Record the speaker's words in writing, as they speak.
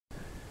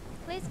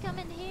Please come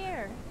in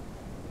here.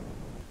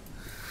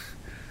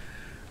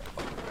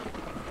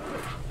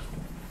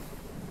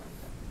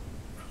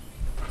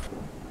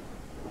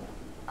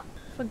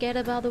 Forget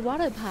about the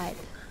water pipe.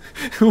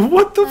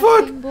 What the I've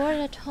fuck? been bored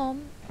at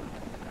home.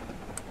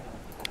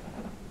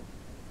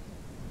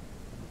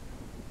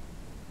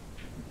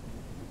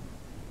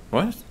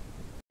 What?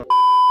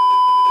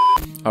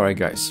 Alright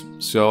guys,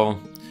 so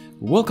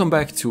welcome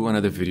back to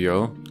another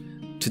video.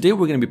 Today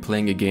we're gonna be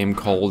playing a game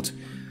called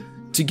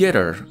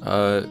Together,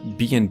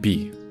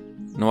 B&B.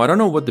 Now I don't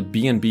know what the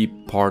B&B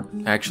part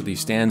actually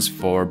stands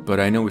for,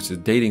 but I know it's a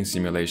dating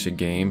simulation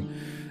game,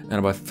 and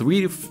about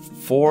 3 to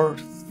 4,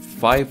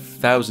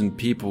 5,000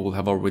 people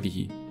have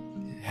already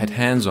had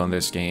hands on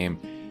this game.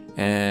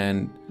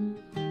 And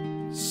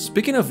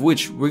speaking of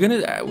which, we're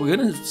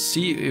gonna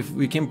see if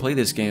we can play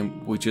this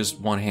game with just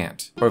one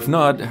hand, or if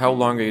not, how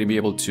long are you gonna be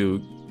able to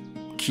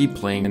keep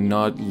playing and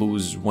not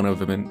lose one of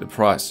them in the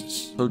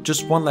process. So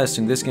just one last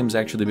thing, this game's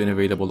actually been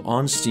available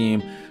on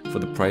Steam for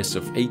the price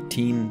of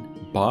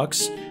 18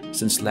 bucks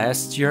since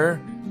last year,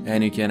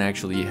 and you can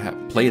actually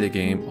play the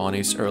game on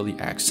its early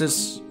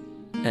access,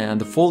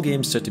 and the full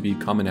game's set to be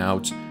coming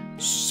out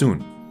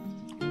soon.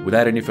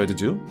 Without any further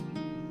ado,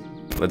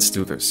 let's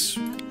do this.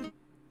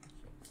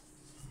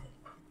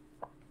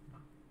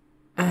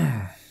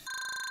 I'm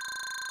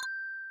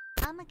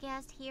a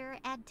guest here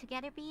at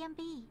Together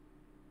B&B.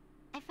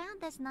 I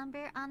found this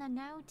number on a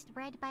note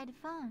read by the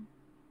phone.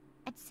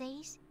 It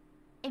says,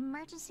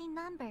 emergency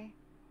number.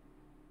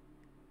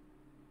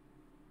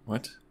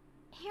 What?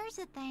 Here's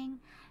the thing.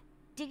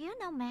 Do you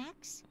know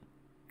Max?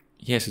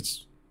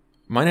 Yes,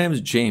 my name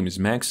is James.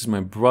 Max is my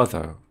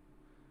brother.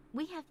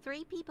 We have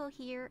 3 people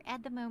here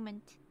at the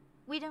moment.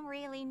 We don't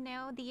really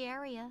know the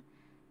area,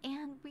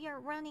 and we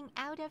are running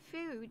out of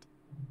food.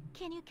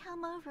 Can you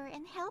come over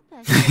and help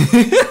us?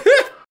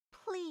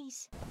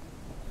 Please.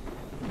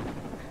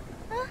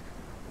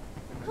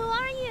 Who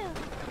are you?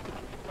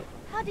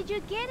 How did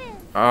you get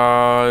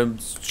in?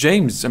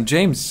 James. I'm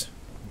James.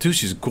 Dude,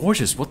 she's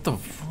gorgeous. What the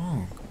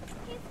fuck?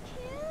 He's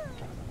cute.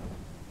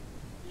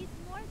 He's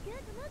more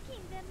good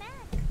looking than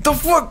Max. The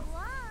fuck?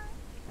 Wow.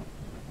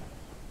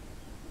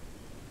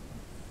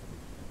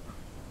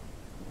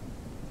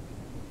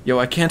 Yo,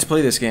 I can't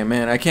play this game,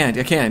 man. I can't.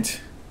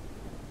 Here,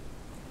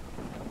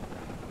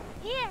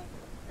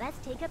 let's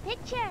take a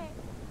picture.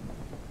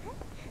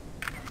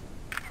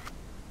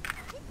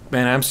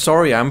 Man, I'm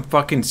sorry. I'm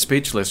fucking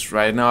speechless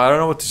right now. I don't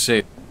know what to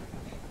say.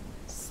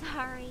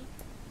 Sorry,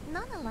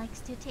 Nana likes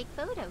to take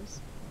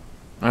photos.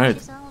 Alright.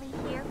 She's only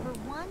here for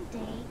 1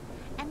 day,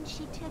 and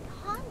she took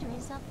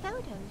hundreds of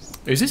photos.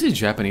 Is this a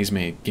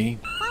Japanese-made game?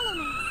 Follow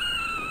me.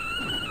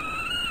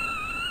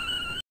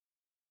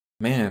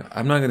 Man,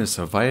 I'm not gonna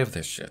survive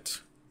this shit.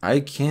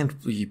 I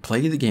can't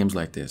play the games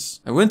like this.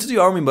 I went to the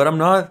army, but I'm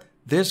not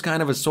this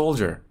kind of a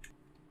soldier.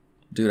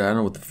 Dude, I don't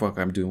know what the fuck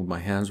I'm doing with my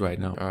hands right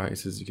now. It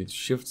says you can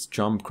shift,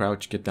 jump,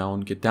 crouch, get down,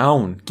 get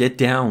down, get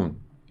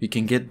down. You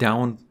can get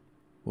down.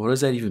 What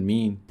does that even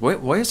mean?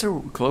 Why is her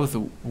clothes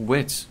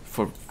wet?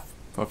 For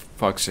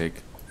fuck's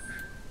sake.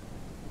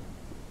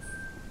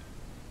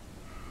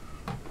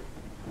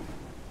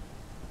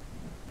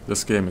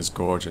 This game is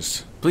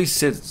gorgeous. Please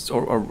sit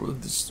or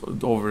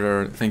over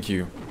there. Thank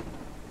you.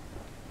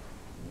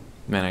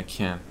 Man, I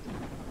can't.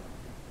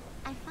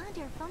 I found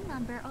your phone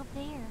number up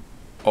there.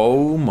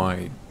 Oh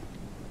my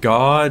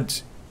God.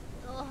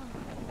 Ugh,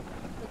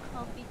 the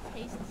coffee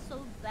tastes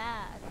so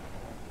bad.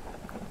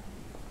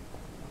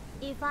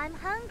 If I'm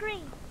hungry,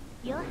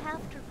 you'll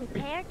have to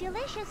prepare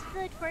delicious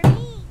food for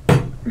me.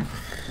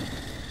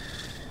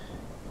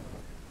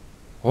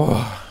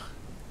 Oh,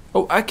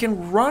 I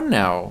can run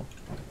now.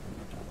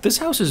 This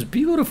house is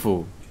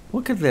beautiful.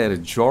 Look at that, a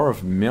jar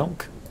of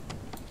milk.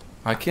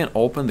 I can't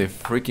open the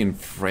freaking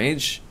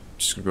fridge.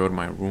 Just gonna go to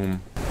my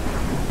room.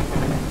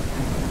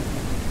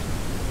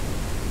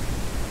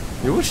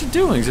 Yo, what's she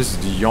doing?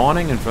 Just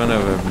yawning in front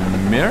of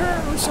a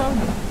mirror or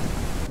something?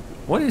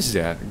 What is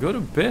that? Go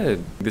to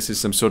bed. This is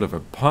some sort of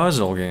a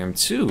puzzle game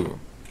too.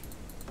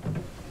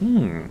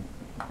 Like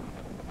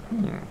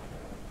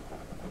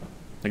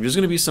there's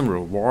gonna be some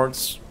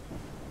rewards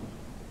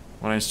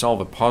when I solve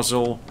a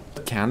puzzle.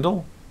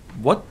 Candle?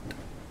 What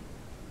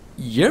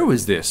year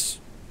was this?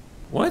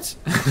 What?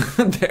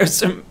 There's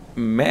some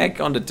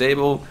Mac on the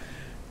table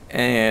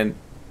and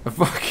a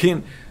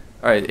fucking...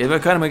 Alright, it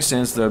kind of makes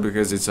sense though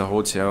because it's a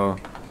hotel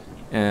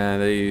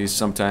and they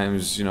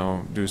sometimes, you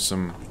know, do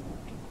some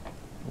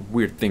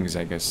weird things,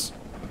 I guess.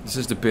 This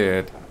is the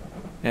bed,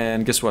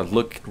 and guess what?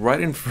 Look right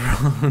in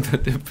front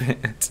of the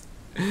bed.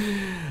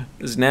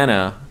 There's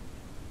Nana,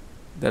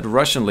 that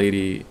Russian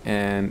lady,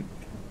 and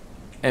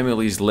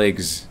Emily's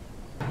legs.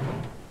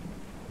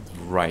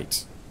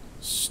 Right.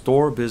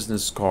 Store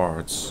business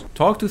cards.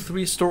 Talk to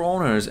 3 store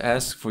owners.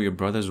 Ask for your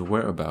brother's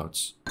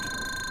whereabouts.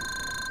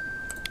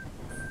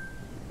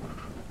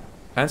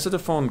 Answer the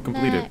phone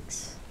completed.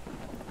 Max,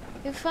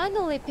 you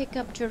finally pick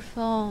up your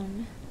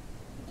phone.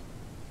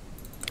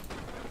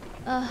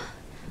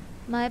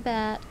 My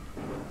bad.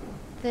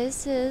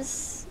 This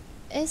is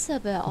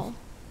Isabel.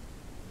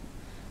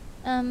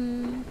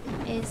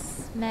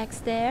 Is Max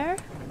there?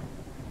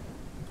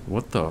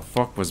 What the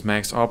fuck was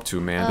Max up to,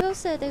 man? Bill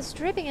said it's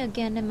dripping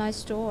again in my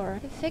store.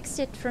 He fixed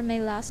it for me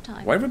last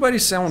time. Why everybody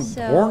sound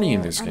So, horny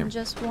in this I'm game?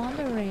 just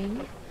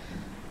wondering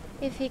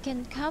if he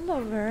can come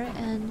over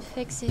and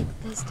fix it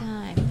this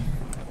time.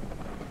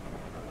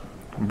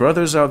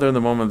 Brothers out there in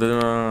the moment.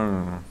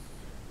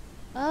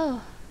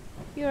 Oh,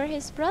 you're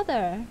his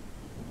brother.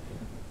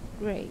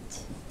 Great.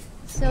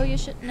 So you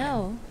should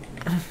know.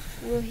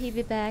 Will he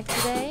be back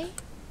today?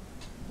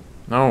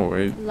 No,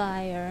 wait.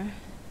 Liar.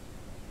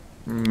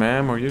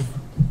 Ma'am, are you?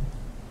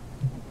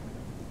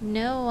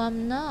 No,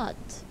 I'm not.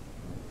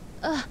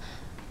 Ugh,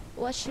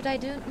 what should I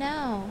do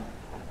now?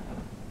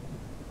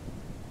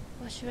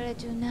 What should I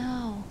do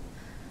now?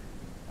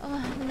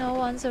 Oh, no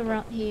one's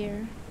around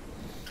here.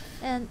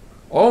 And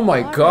Oh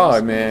my water's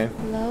god, man.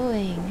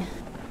 flowing.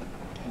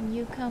 Can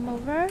you come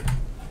over?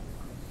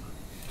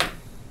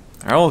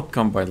 I'll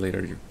come by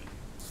later.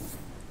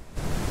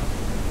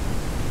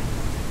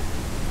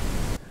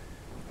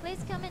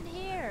 Please come in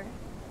here.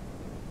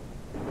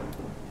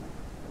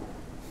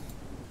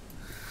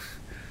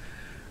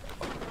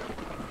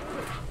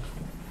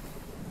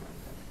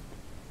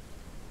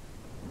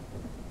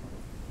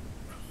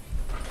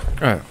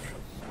 Oh.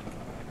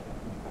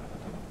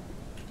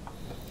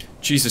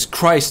 Jesus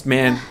Christ,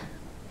 man.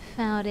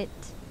 Found it.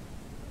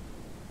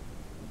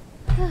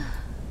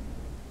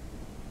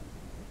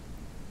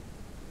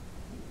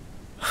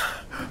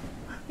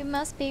 You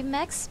must be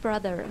Max's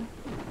brother.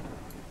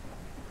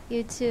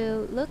 You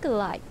two look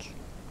alike.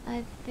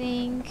 I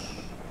think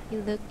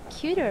you look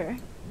cuter.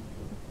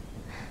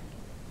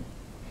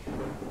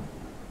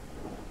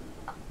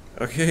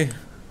 Okay.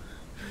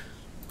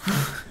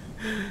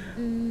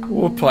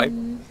 What pipe?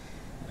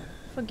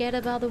 Forget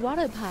about the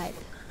water pipe.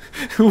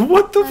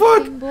 What the I've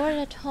fuck? been bored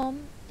at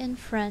home in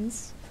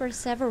France for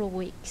several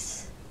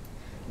weeks.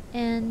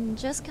 And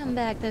just come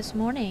back this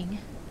morning.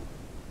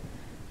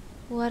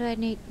 What I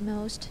need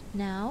most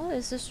now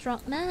is a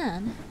strong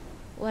man.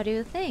 What do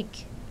you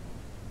think?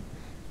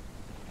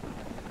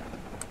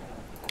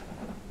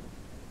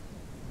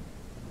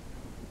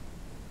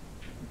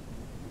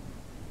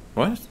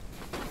 What?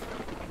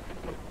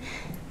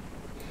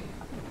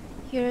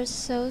 You're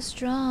so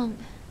strong.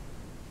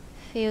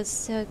 Feels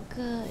so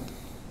good.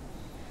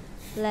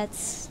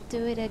 Let's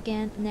do it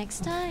again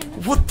next time.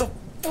 What the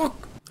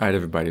fuck? Alright,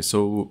 everybody,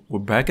 so we're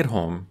back at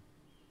home.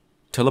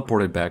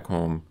 Teleported back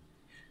home.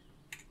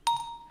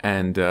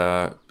 And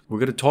we're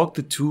gonna talk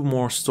to two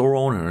more store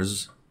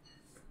owners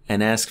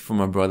and ask for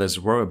my brother's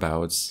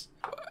whereabouts.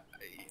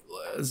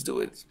 Let's do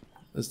it.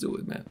 Let's do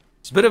it, man.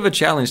 It's a bit of a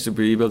challenge to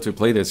be able to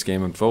play this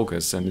game and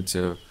focus, and it's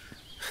a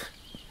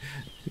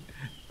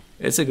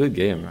it's a good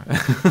game.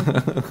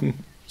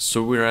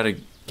 So we're at a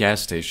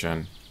gas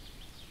station.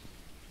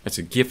 It's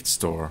a gift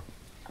store.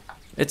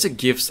 It's a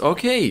gift.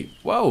 Okay.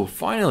 Wow.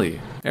 Finally,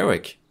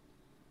 Eric.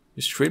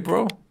 You straight,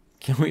 bro?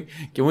 Can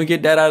we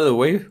get that out of the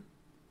way?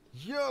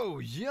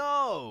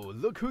 Yo,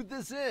 look who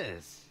this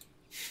is.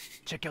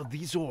 Check out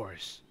these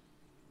ores.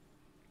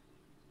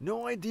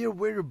 No idea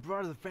where your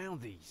brother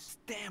found these.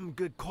 Damn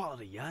good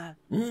quality, huh?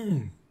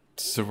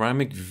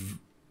 Ceramic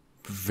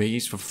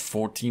vase for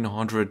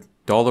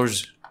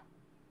 $1,400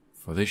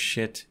 for this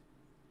shit.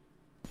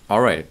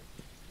 All right.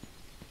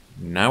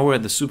 Now we're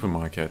at the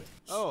supermarket.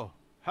 Oh,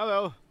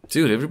 hello.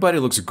 Dude, everybody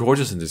looks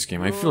gorgeous in this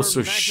game. I feel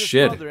so You're Max's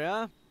shit. brother,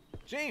 huh?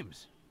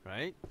 James,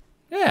 right?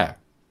 Yeah.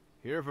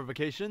 Here for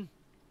vacation?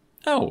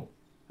 Oh.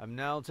 I'm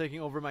now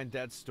taking over my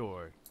dad's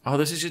store. Oh,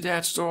 this is your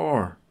dad's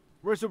store.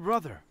 Where's your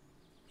brother?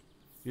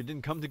 You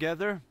didn't come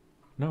together?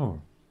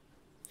 No.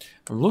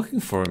 I'm looking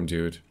for him,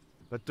 dude.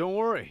 But don't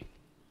worry.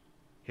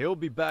 He'll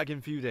be back in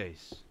a few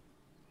days.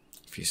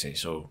 If you say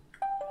so.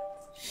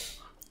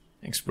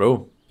 Thanks,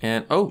 bro.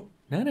 And, oh,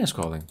 Nana's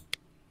calling.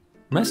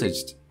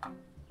 Messaged.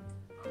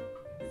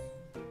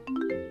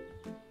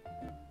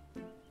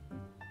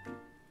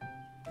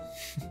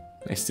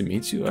 Nice to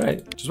meet you.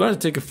 Alright. Just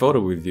wanted to take a photo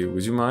with you.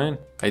 Would you mind?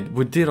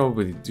 We did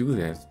already do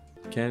that.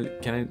 Can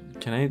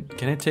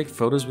I take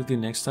photos with you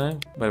next time?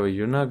 By the way,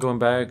 you're not going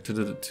back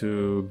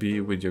to be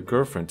with your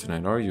girlfriend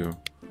tonight, are you?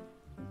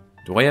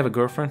 Do I have a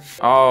girlfriend?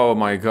 Oh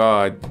my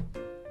god.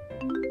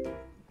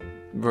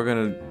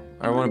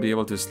 I want to be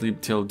able to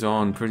sleep till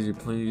dawn, pretty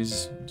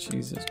please.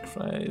 Jesus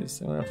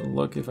Christ. I don't have to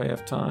look if I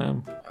have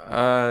time.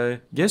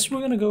 Guess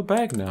we're gonna go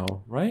back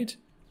now, right?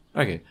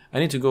 Okay, I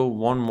need to go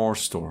one more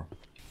store.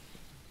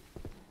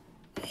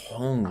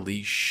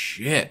 Holy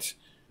shit.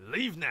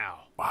 Leave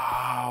now.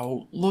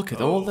 Wow, look at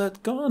all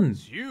that gone.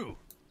 It's you.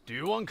 Do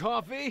you want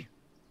coffee?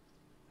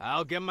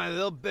 I'll get my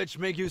little bitch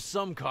make you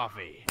some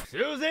coffee.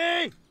 Susie!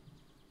 Are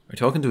you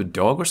talking to a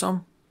dog or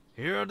something?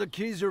 Here are the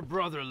keys your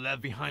brother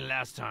left behind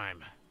last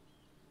time.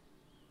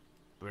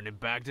 Bring it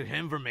back to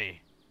him for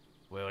me,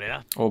 will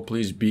ya? Oh,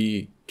 please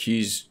be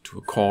keys to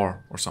a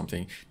car or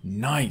something.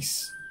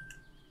 Nice.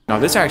 Now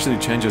this actually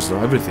changes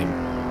everything.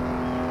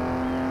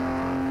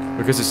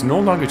 Because it's no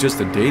longer just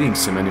a dating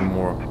sim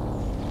anymore.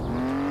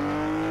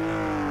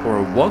 Or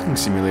a walking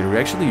simulator.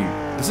 Actually,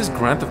 this is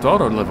Grand Theft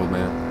Auto level,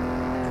 man.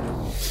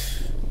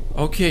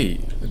 Okay,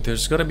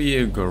 there's gotta be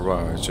a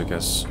garage, I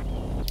guess.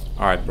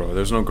 Alright, bro,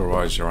 there's no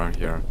garage around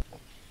here.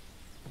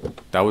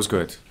 That was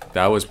good.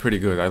 That was pretty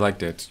good. I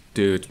liked it.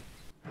 Dude.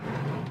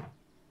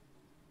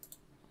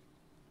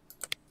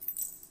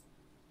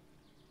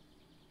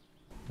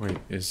 Wait,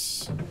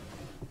 is...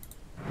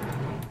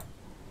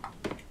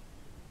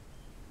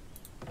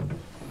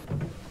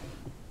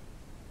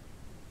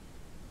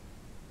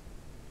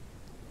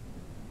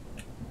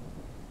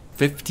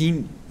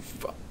 $15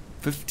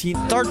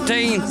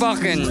 13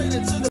 fucking.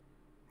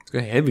 It's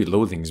got heavy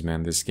loadings,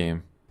 man, this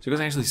game. So you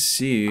guys actually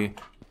see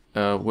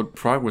what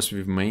progress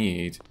we've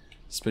made,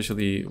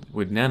 especially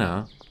with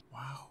Nana.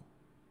 Wow.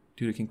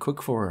 Dude, I can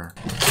cook for her.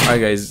 Alright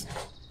guys,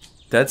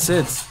 that's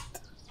it.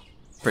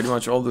 Pretty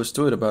much all there's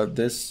to it about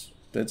this.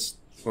 That's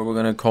what we're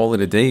gonna call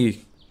it a day.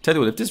 Tell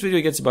you what, if this video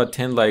gets about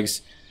 10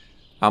 likes,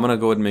 I'm gonna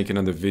go ahead and make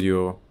another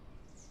video.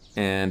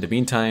 And in the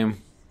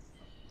meantime,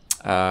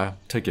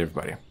 take care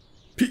everybody.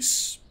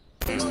 Peace.